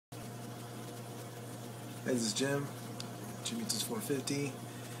Hey, this is Jimmy 450.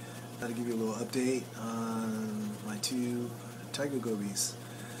 Got to give you a little update on my two tiger gobies.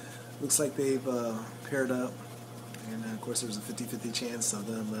 Looks like they've paired up, and of course there's a 50-50 chance of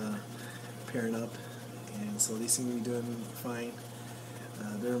them pairing up, and so they seem to be doing fine.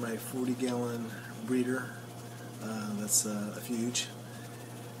 They're my 40-gallon breeder. That's a fuge.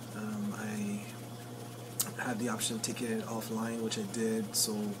 I had the option of taking it offline, which I did,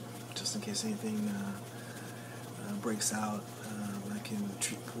 so just in case anything breaks out, I can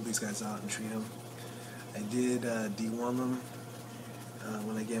pull these guys out and treat them. I did deworm them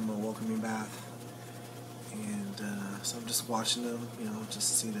when I gave them a welcoming bath, and so I'm just watching them, just to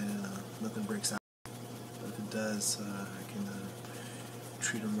see that nothing breaks out. But if it does, I can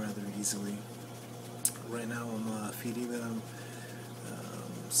treat them rather easily. Right now I'm feeding them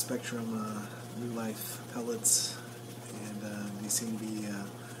Spectrum New Life pellets, and they seem to be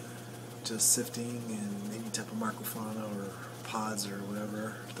just sifting and any type of microfauna or pods or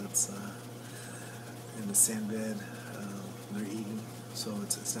whatever that's in the sand bed they're eating. So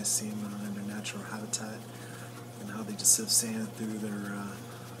it's nice to see them in their natural habitat and how they just sift sand through their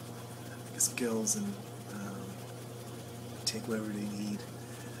gills and take whatever they need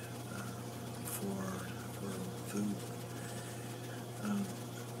for food.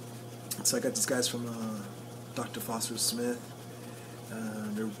 So I got these guys from Dr. Foster Smith.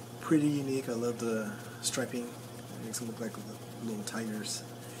 They're pretty unique. I love the striping. It makes them look like little tigers.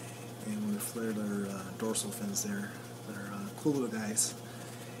 And when they flare their dorsal fins there, they're cool little guys.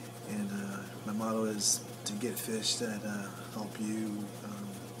 And my motto is to get fish that help you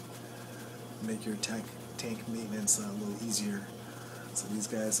make your tank maintenance a little easier. So these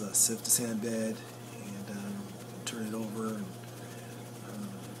guys sift the sand bed and turn it over and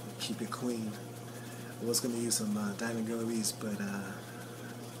keep it clean. I was going to use some diamond gobies, but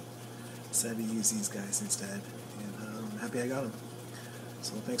decided to use these guys instead, and I'm happy I got them.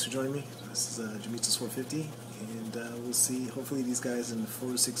 So thanks for joining me. This is Jimmy 450, and we'll see hopefully these guys in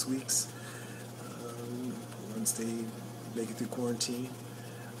 4 to 6 weeks, once they make it through quarantine,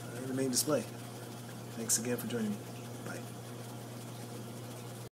 in the main display. Thanks again for joining me. Bye.